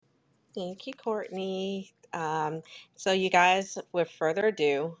Thank you, Courtney. So you guys, with further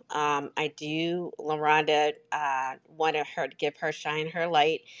ado, Laronda, wanted her to give her shine her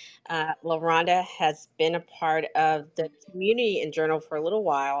light. Laronda has been a part of the community and journal for a little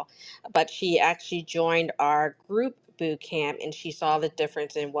while, but she actually joined our group boot camp and she saw the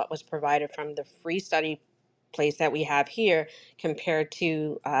difference in what was provided from the free study place that we have here compared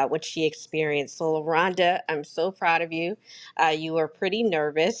to what she experienced. So, Laronda, I'm so proud of you. You were pretty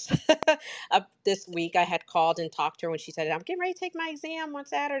nervous. This week I had called and talked to her when she said, I'm getting ready to take my exam on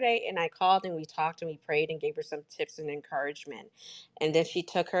Saturday. And I called and we talked and we prayed and gave her some tips and encouragement. And then she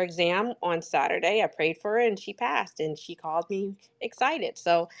took her exam on Saturday. I prayed for her and she passed. And she called me excited.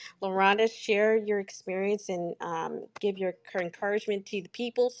 So, Loranda, share your experience and give your encouragement to the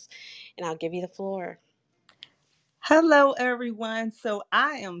peoples. And I'll give you the floor. Hello, everyone. So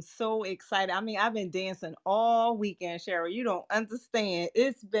I am so excited. I mean, I've been dancing all weekend, Cheryl. You don't understand.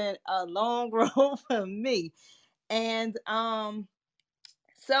 It's been a long road for me. And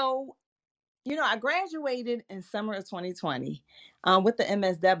so I graduated in summer of 2020 with the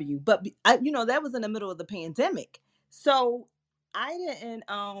MSW, but that was in the middle of the pandemic. So I didn't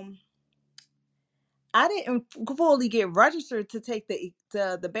um I didn't fully get registered to take the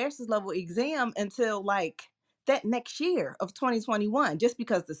bachelor's level exam until like that next year of 2021, just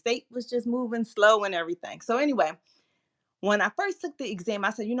because the state was just moving slow and everything. So anyway, when I first took the exam, I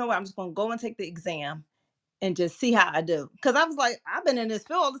said, you know what, I'm just gonna go and take the exam and just see how I do. Cause I was like, I've been in this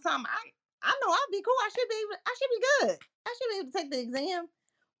field all the time. I know I'll be cool. I should be good. I should be able to take the exam.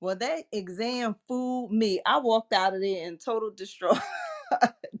 Well, that exam fooled me. I walked out of there in total distraught.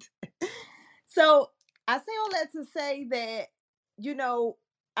 So I say all that to say that, you know,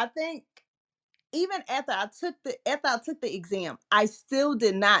 I think even after I took the exam, I still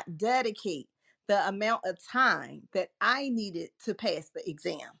did not dedicate the amount of time that I needed to pass the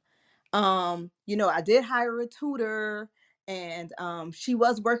exam. I did hire a tutor and she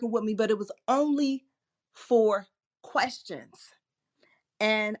was working with me, but it was only for questions.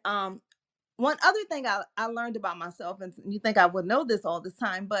 And one other thing I learned about myself, and you think I would know this all this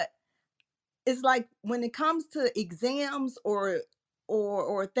time, but it's like when it comes to exams or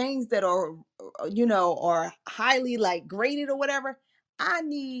things that are are highly like graded or whatever, I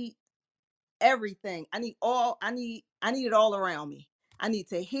need everything. I need it all around me. I need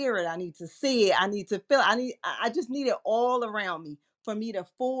to hear it, I need to see it, I need to feel it. I just need it all around me for me to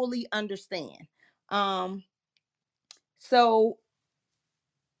fully understand. Um so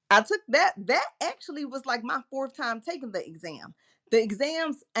I took that actually was like my fourth time taking the exam. The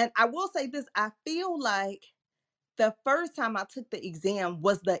exams, and I will say this, I feel like the first time I took the exam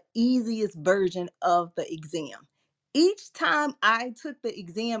was the easiest version of the exam. Each time I took the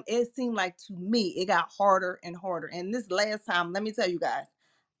exam, it seemed like to me it got harder and harder. And this last time, let me tell you guys,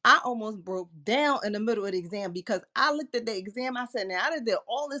 I almost broke down in the middle of the exam because I looked at the exam. I said, now I done did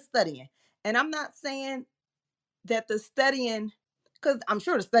all this studying. And I'm not saying that the studying, because I'm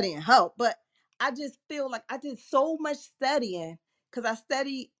sure the studying helped, but I just feel like I did so much studying because I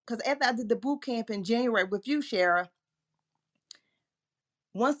studied, because after I did the boot camp in January with you, Shara,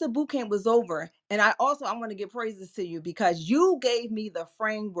 once the boot camp was over, and I want to give praises to you because you gave me the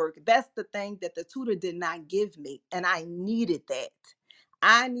framework. That's the thing that the tutor did not give me, and I needed that.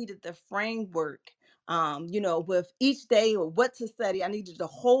 I needed the framework. With each day or what to study, I needed the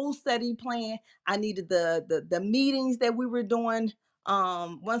whole study plan. I needed the meetings that we were doing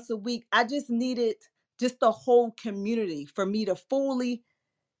once a week. I just needed just the whole community for me to fully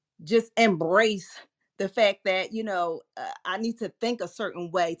just embrace the fact that I need to think a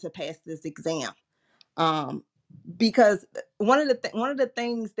certain way to pass this exam. um because one of the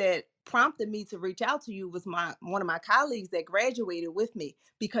things that prompted me to reach out to you was my one of my colleagues that graduated with me,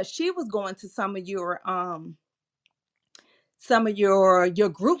 because she was going to some of your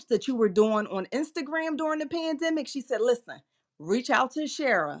groups that you were doing on Instagram during the pandemic. She said, listen, reach out to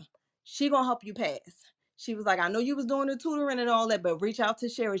Shara. She gonna help you pass. She was like, I know you was doing the tutoring and all that, but reach out to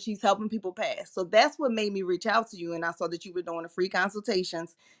Shara. She's helping people pass. So that's what made me reach out to you. And I saw that you were doing the free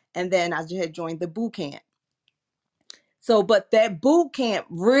consultations. And then I just had joined the boot camp. So, but that boot camp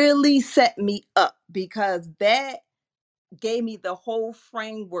really set me up because that gave me the whole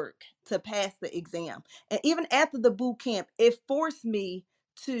framework to pass the exam. And even after the boot camp, it forced me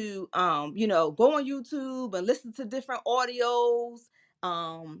to go on YouTube and listen to different audios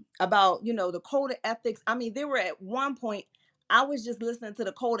about the code of ethics. I mean, there were at one point I was just listening to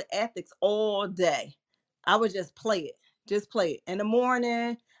the code of ethics all day. I would just play it in the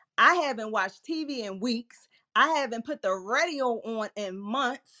morning. I haven't watched TV in weeks. I haven't put the radio on in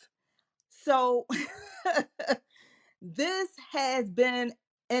months. So this has been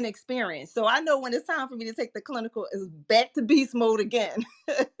and experience. So I know when it's time for me to take the clinical, is back to beast mode again.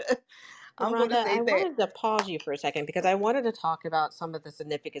 I'm going Rhonda, to say I that. wanted to pause you for a second because I wanted to talk about some of the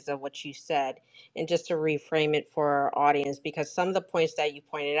significance of what you said and just to reframe it for our audience because some of the points that you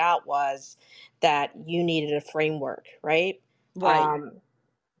pointed out was that you needed a framework, right? Right. Um,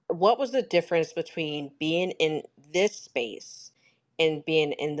 what was the difference between being in this space and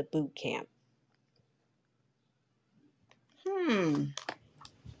being in the boot camp? Hmm.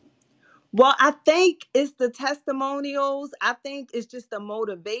 Well, I think it's the testimonials. I think it's just the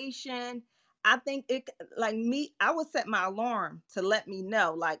motivation. I think it, like me, I would set my alarm to let me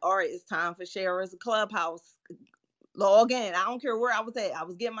know, like, all right, it's time for Shara's Clubhouse. Log in. I don't care where I was at. I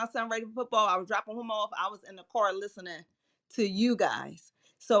was getting my son ready for football. I was dropping him off. I was in the car listening to you guys.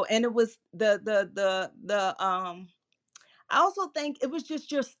 So, and it was the I also think it was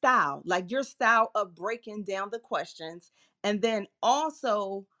just your style, like your style of breaking down the questions, and then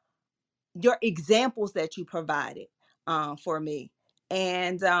also your examples that you provided for me.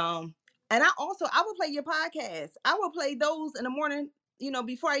 And I also, I would play your podcast. I would play those in the morning,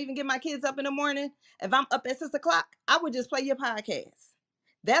 before I even get my kids up in the morning. If I'm up at 6 o'clock, I would just play your podcast.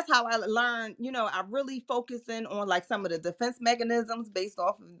 That's how I learned, I really focusing on like some of the defense mechanisms based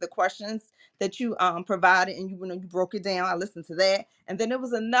off of the questions that you provided, and you broke it down. I listened to that. And then there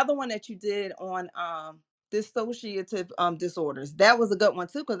was another one that you did on dissociative disorders. That was a good one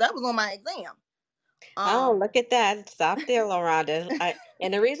too, because that was on my exam. Oh, Um, look at that. Stop there, Laronda.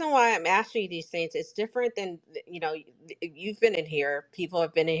 And the reason why I'm asking you these things, it's different than, you've been in here, people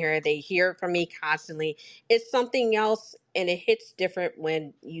have been in here, they hear it from me constantly. It's something else, and it hits different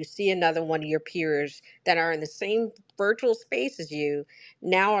when you see another one of your peers that are in the same virtual space as you.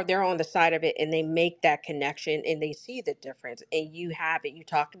 Now they're on the side of it and they make that connection and they see the difference. And you have it. You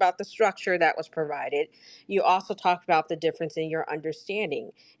talked about the structure that was provided. You also talked about the difference in your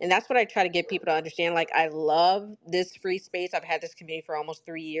understanding, and that's what I try to get people to understand. Like, I love this free space. I've had this community for almost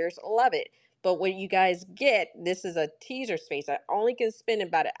 3 years. Love it. But what you guys get, this is a teaser space. I only can spend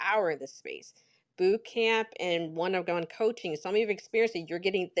about an hour in this space. Boot camp and one-on-one coaching. Some of you have experienced it. You're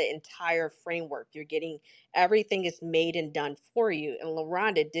getting the entire framework. You're getting everything is made and done for you. And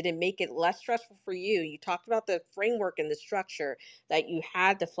LaRonda, did it make it less stressful for you? You talked about the framework and the structure, that you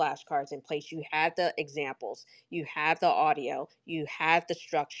had the flashcards in place. You had the examples. You have the audio, you have the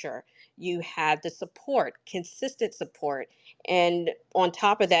structure, you have the support, consistent support. And on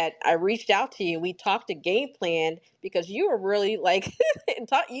top of that, I reached out to you. We talked a game plan because you were really like,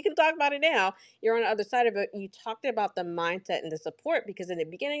 you can talk about it now. You're on the other side of it. You talked about the mindset and the support because in the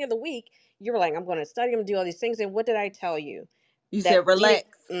beginning of the week, you were like, I'm going to study, I'm going to do all these things. And what did I tell you? you That said relax.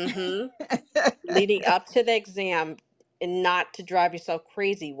 leading up to the exam, and not to drive yourself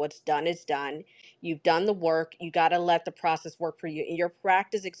crazy. What's done is done. You've done the work. You got to let the process work for you. And your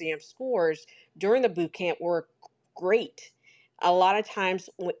practice exam scores during the boot camp were great. A lot of times,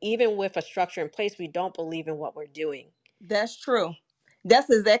 even with a structure in place, we don't believe in what we're doing. That's true.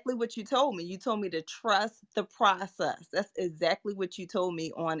 That's exactly what you told me. You told me to trust the process. That's exactly what you told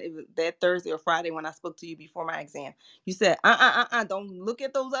me on that Thursday or Friday when I spoke to you before my exam. You said, don't look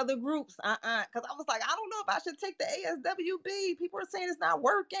at those other groups. Because I was like, I don't know if I should take the ASWB. People are saying it's not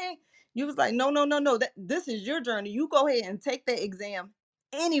working. You was like, no, no, no, no. This is your journey. You go ahead and take the exam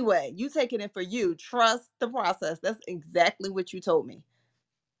anyway. You take it in for you. Trust the process. That's exactly what you told me.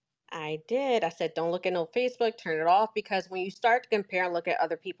 I did. I said, don't look at no Facebook, turn it off. Because when you start to compare and look at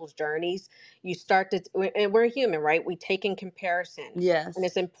other people's journeys, you start to, and we're human, right? We take in comparison. And Yes.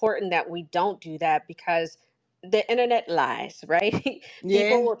 it's important that we don't do that because the internet lies, right?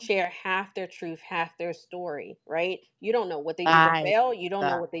 People Yeah. will share half their truth, half their story, right? You don't know what they did to I fail. You don't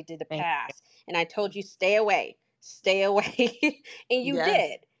know God. what they did to Thank you. pass. And I told you, stay away, stay away. And you Yes.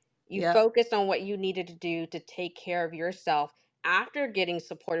 did. You Yep. focused on what you needed to do to take care of yourself after getting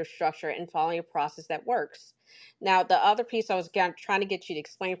supportive structure and following a process that works. Now, the other piece I was trying to get you to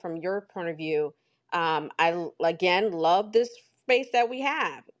explain from your point of view, again love this space that we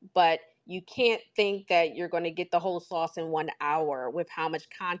have, but you can't think that you're going to get the whole sauce in 1 hour with how much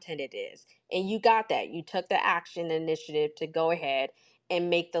content it is. And you got that. You took the action initiative to go ahead and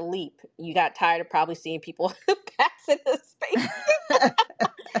make the leap. You got tired of probably seeing people pass in the space,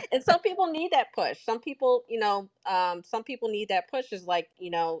 and some people need that push. Some people, some people need that push. Is like,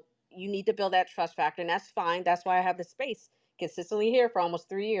 you need to build that trust factor, and that's fine. That's why I have the space consistently here for almost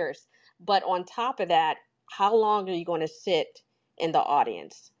 3 years. But on top of that, how long are you going to sit in the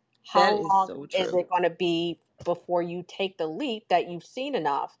audience? That How is long so is true. it going to be before you take the leap that you've seen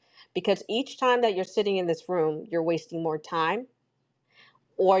enough? Because each time that you're sitting in this room, you're wasting more time,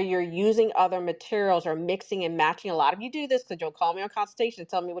 or you're using other materials or mixing and matching. A lot of you do this because you'll call me on consultation and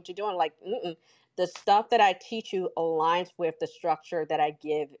tell me what you're doing. Like, mm-mm. The stuff that I teach you aligns with the structure that I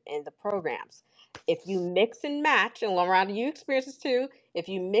give in the programs. If you mix and match, and Laronda, you experience this too, if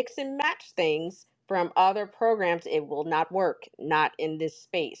you mix and match things from other programs, it will not work, not in this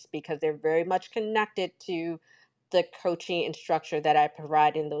space, because they're very much connected to the coaching and structure that I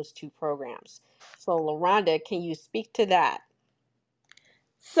provide in those two programs. So, Laronda, can you speak to that?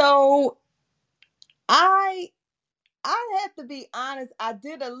 So I I have to be honest. I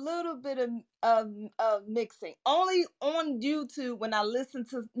did a little bit of mixing only on YouTube when I listened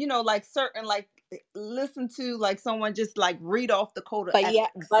to like certain listen to like someone just like read off the code of But yeah,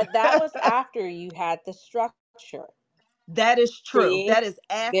 ethics. but that was after you had the structure. That is true. See, That is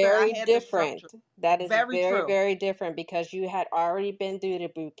after I very had the structure. different. That is Very very, true. very different because you had already been through the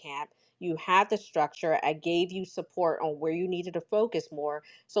boot camp. You had the structure. I gave you support on where you needed to focus more.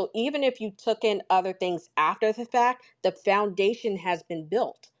 So even if you took in other things after the fact, the foundation has been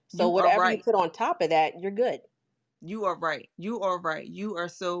built. So You are whatever you right. put on top of that, you're good. You are right. You are right. You are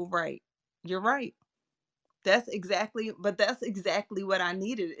so right. You're right. That's exactly what I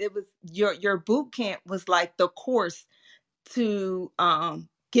needed. It was your boot camp was like the course to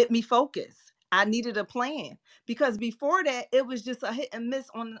get me focused. I needed a plan because before that it was just a hit and miss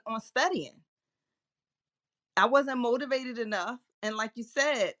on studying. I wasn't motivated enough, and like you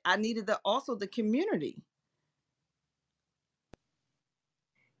said, I needed the community.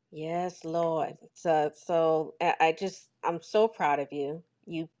 Yes, Lord. I'm so proud of you.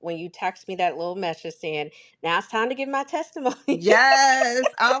 You when you text me that little message saying, "Now it's time to give my testimony." Yes,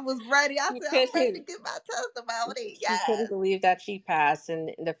 I was ready. I She said I'm ready to couldn't. give my testimony. She couldn't Yes. believe that she passed,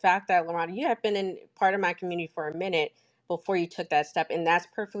 and the fact that Lorana, you have been in part of my community for a minute before you took that step, and that's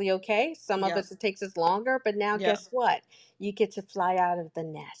perfectly okay. Some of Yep. us it takes us longer, but now Yep. guess what? You get to fly out of the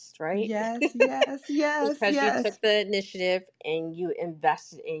nest, right? Yes, yes, yes, Because you yes. took the initiative and you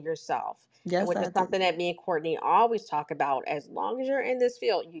invested in yourself. And Yes, which I is did. something that me and Courtney always talk about. As long as you're in this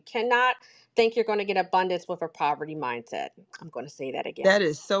field, you cannot think you're going to get abundance with a poverty mindset. I'm going to say that again. That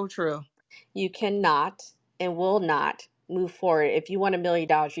is so true. You cannot and will not move forward. If you want $1 million,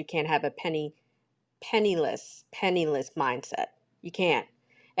 you can't have a penniless mindset. You can't.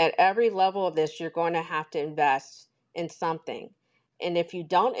 At every level of this, you're going to have to invest in something. And if you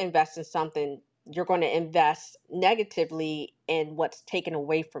don't invest in something, you're going to invest negatively in what's taken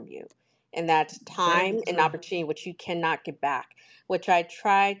away from you. And that's Very time and true. opportunity, which you cannot get back, which I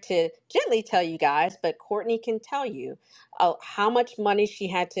try to gently tell you guys, but Courtney can tell you how much money she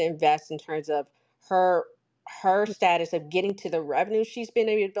had to invest in terms of her her status of getting to the revenue she's been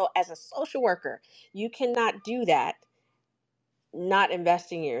able to build as a social worker. You cannot do that not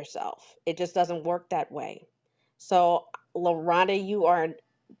investing in yourself. It just doesn't work that way. So, Loranda, you are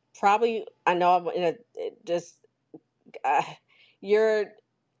probably, I know I'm in a, it just, uh, you're,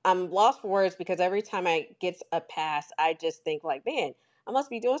 I'm lost for words because every time I get a pass, I just think like, man, I must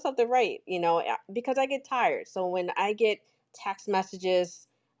be doing something right, because I get tired. So when I get text messages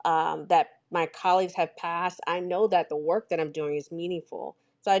that my colleagues have passed, I know that the work that I'm doing is meaningful.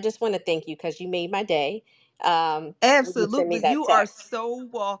 So I just want to thank you because you made my day. When you send me Absolutely. that You are text. so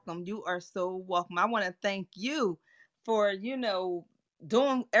welcome. You are so welcome. I want to thank you for,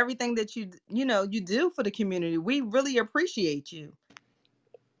 doing everything that you do for the community. We really appreciate you.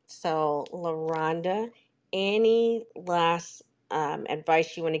 So, LaRonda, any last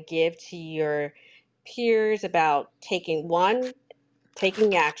advice you want to give to your peers about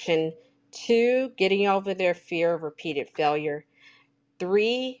taking action, two, getting over their fear of repeated failure,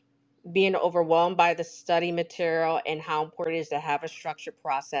 three, being overwhelmed by the study material and how important it is to have a structured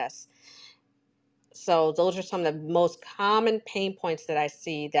process. So those are some of the most common pain points that I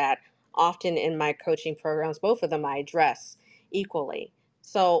see that often in my coaching programs, both of them I address equally.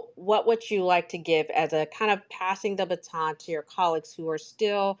 So what would you like to give as a kind of passing the baton to your colleagues who are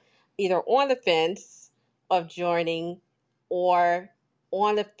still either on the fence of joining or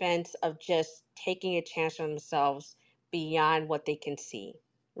on the fence of just taking a chance on themselves beyond what they can see,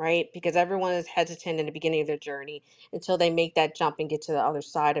 right? Because everyone is hesitant in the beginning of their journey until they make that jump and get to the other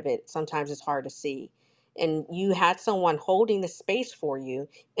side of it. Sometimes it's hard to see. And you had someone holding the space for you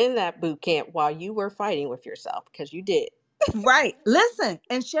in that boot camp while you were fighting with yourself because you did. Right. Listen,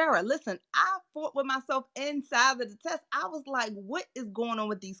 and Shara, listen, I fought with myself inside of the test. I was like, what is going on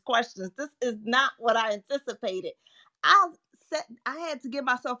with these questions? This is not what I anticipated. I I had to get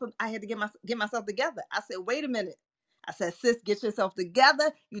myself together. I said, wait a minute. I said, sis, get yourself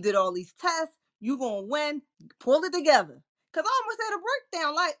together. You did all these tests. You gonna win. Pull it together. Cause I almost had a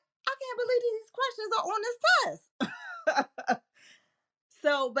breakdown. Like, I can't believe these questions are on this test.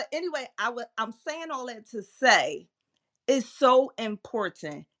 So, but anyway, I'm saying all that to say it's so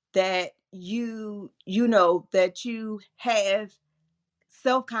important that that you have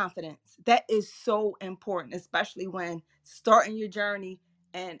self-confidence. That is so important, especially when starting your journey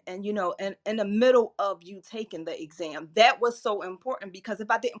and and in the middle of you taking the exam. That was so important because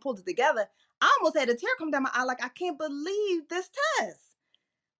if I didn't pull it together, I almost had a tear come down my eye, like I can't believe this test.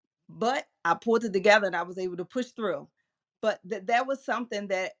 But I pulled it together and I was able to push through. But that was something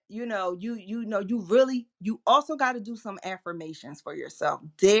that you really, you also got to do some affirmations for yourself.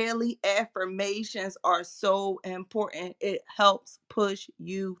 Daily affirmations are so important. It helps push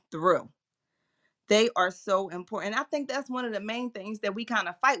you through. They are so important. I think that's one of the main things that we kind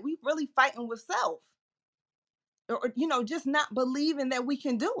of fight. We really fighting with self, or just not believing that we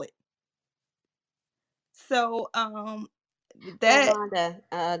can do it. So that Laronda,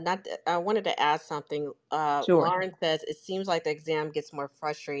 not I wanted to add something. sure. Lauren says it seems like the exam gets more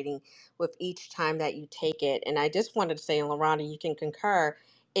frustrating with each time that you take it, and I just wanted to say, and Laronda, you can concur.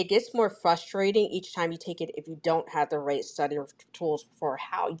 It gets more frustrating each time you take it if you don't have the right study or tools for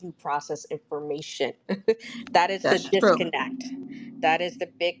how you process information. That is the That's true. disconnect. That is the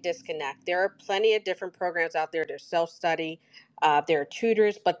big disconnect. There are plenty of different programs out there. There's self study, there are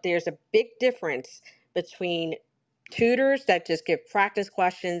tutors, but there's a big difference between tutors that just give practice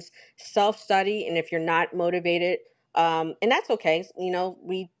questions, self study, and if you're not motivated, and that's okay.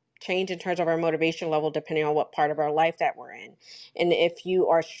 We change in terms of our motivation level depending on what part of our life that we're in. And if you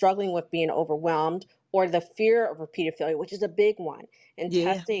are struggling with being overwhelmed or the fear of repeated failure, which is a big one, and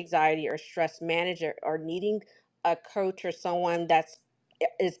Yeah, testing anxiety or stress manager or needing a coach or someone that's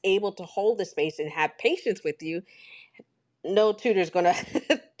is able to hold the space and have patience with you, no tutor's going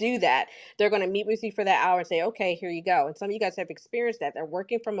to do that. They're going to meet with you for that hour and say, okay, here you go. And some of you guys have experienced that. They're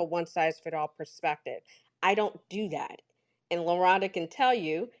working from a one size fit all perspective. I don't do that. And Laronda can tell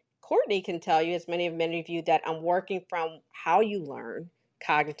you, Courtney can tell you, as many of you, that I'm working from how you learn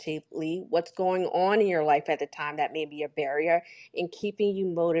cognitively, what's going on in your life at the time that may be a barrier, and keeping you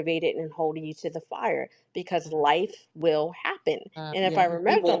motivated and holding you to the fire because life will happen. And if I yeah.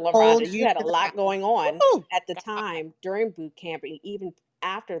 We remember, will hold Laronda, you you had a to the fire. lot going on Woo! at the time during boot camp and even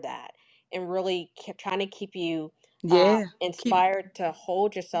after that, and really trying to keep you Yeah. Keep inspired to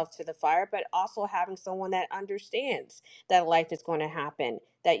hold yourself to the fire, but also having someone that understands that life is going to happen,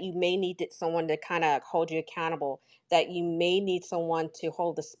 that you may need someone to kind of hold you accountable, that you may need someone to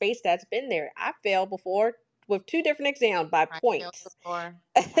hold the space that's been there. I failed before with two different exams by I failed points. before.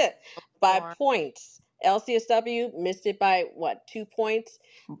 I failed By before. points. LCSW missed it by what, 2 points?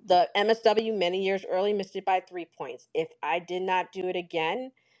 The MSW many years early missed it by 3 points. If I did not do it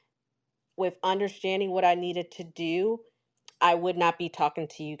again with understanding what I needed to do, I would not be talking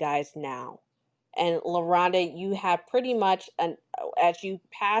to you guys now. And Laronda, you have pretty much as you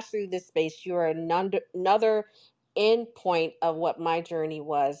pass through this space, you are another end point of what my journey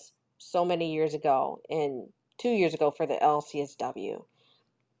was so many years ago and 2 years ago for the LCSW.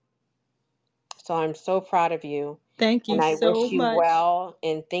 So I'm so proud of you thank you and I so wish you much. well.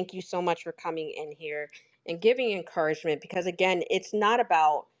 And thank you so much for coming in here and giving encouragement because, again, it's not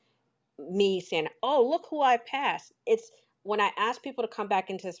about me saying, oh, look who I passed. It's when I ask people to come back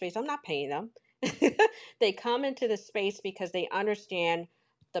into the space, I'm not paying them. They come into the space because they understand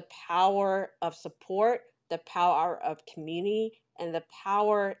the power of support, the power of community, and the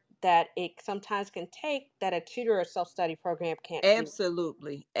power that it sometimes can take that a tutor or self study program can't do.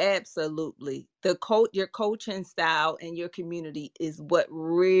 Absolutely. Absolutely. Your coaching style and your community is what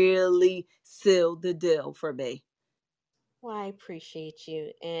really sealed the deal for me. Well, I appreciate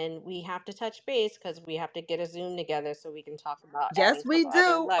you. And we have to touch base because we have to get a Zoom together so we can talk about adding Yes, some we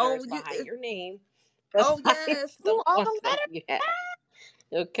other do. letters behind your name Oh besides yes. the Ooh, all ones them that letters. you have.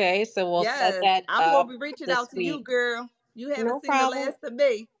 Okay, so we'll set Yes. that I'm gonna up be reaching this out to you, week. girl. You haven't No seen the problem. last of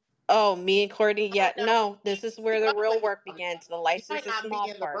me. Oh, me and Courtney, I yeah, might not no, this is be where the real lovely. work begins. The You life is might a not be small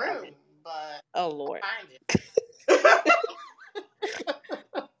in the part of room, it. but Oh, I'll Lord. find you.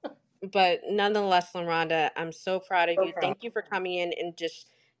 But nonetheless, Laronda, I'm so proud of No you. problem. Thank you for coming in and just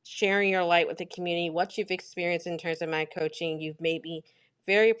sharing your light with the community. What you've experienced in terms of my coaching, you've made me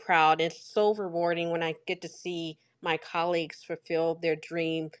very proud. It's so rewarding when I get to see my colleagues fulfill their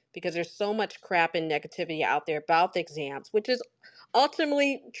dream because there's so much crap and negativity out there about the exams, which is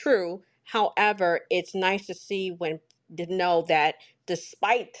ultimately true. However, it's nice to see when to know that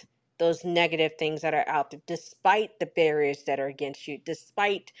despite those negative things that are out there, despite the barriers that are against you,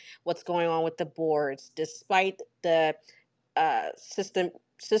 despite what's going on with the boards, despite the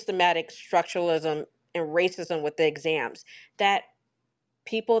systematic structuralism and racism with the exams, that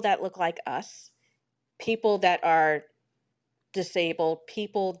people that look like us, people that are disabled,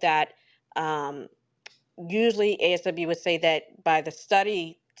 people that um, usually ASW would say that by the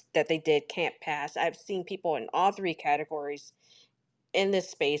study that they did can't pass. I've seen people in all three categories in this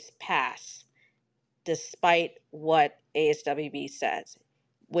space pass despite what ASWB says.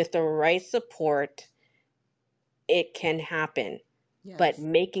 With the right support, it can happen. But Yes.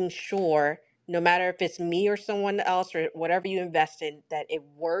 making sure, no matter if it's me or someone else or whatever you invest in, that it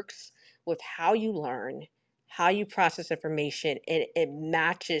works with how you learn, how you process information, and it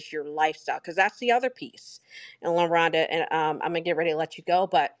matches your lifestyle. Because that's the other piece. And Laronda, and I'm gonna get ready to let you go,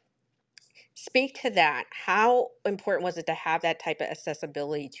 but speak to that. How important was it to have that type of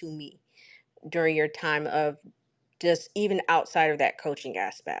accessibility to me during your time of just even outside of that coaching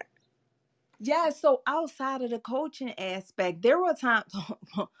aspect? Yeah, so outside of the coaching aspect, there were times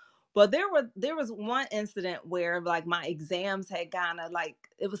well, there was one incident where like my exams had kind of like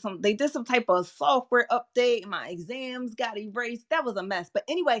it was some they did some type of software update, and my exams got erased. That was a mess. But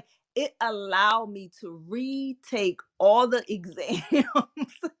anyway, it allowed me to retake all the exams.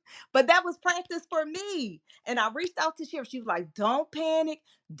 But that was practice for me. And I reached out to Sheriff. She was like, "Don't panic.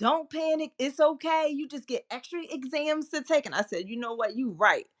 Don't panic. It's okay. You just get extra exams to take." And I said, "You know what? You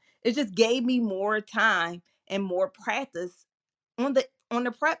right." It just gave me more time and more practice on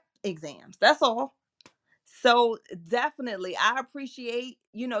the prep exams. That's all. So definitely I appreciate,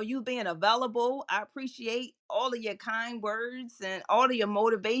 you being available. I appreciate all of your kind words and all of your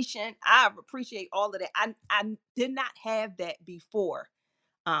motivation. I appreciate all of that. I did not have that before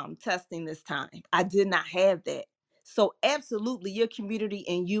testing this time. I did not have that. So absolutely your community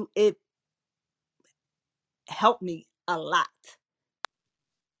and you, it helped me a lot.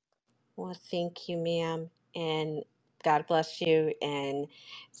 Well, thank you, ma'am. And God bless you. And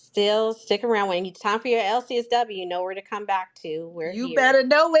still stick around when it's time for your LCSW. You know where to come back to. We're You here. better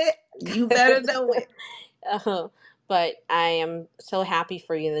know it. You better know it. uh, but I am so happy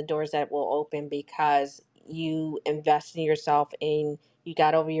for you in the doors that will open because you invest in yourself and you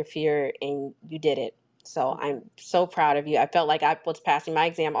got over your fear and you did it. So Yeah. I'm so proud of you. I felt like I was passing my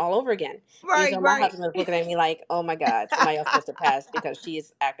exam all over again. Even Right, though my right. husband was looking at me like, oh my God, somebody else supposed to pass because she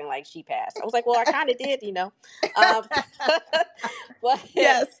is acting like she passed. I was like, well, I kind of did, you know. Um, but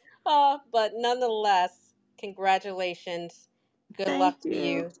Yes. but nonetheless, congratulations. Good Thank luck to you.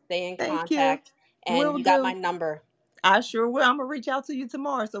 you. Stay in Thank you. contact. And Will you got my do. number. I sure will. I'm gonna reach out to you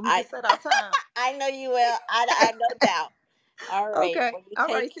tomorrow so we can I set our time. I know you will. I no doubt. All right. Okay. Well, you All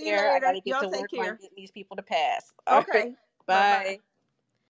right. take See you care. I got later. to get Y'all to take work on care. getting these people to pass. All right. Okay. Bye bye. Bye.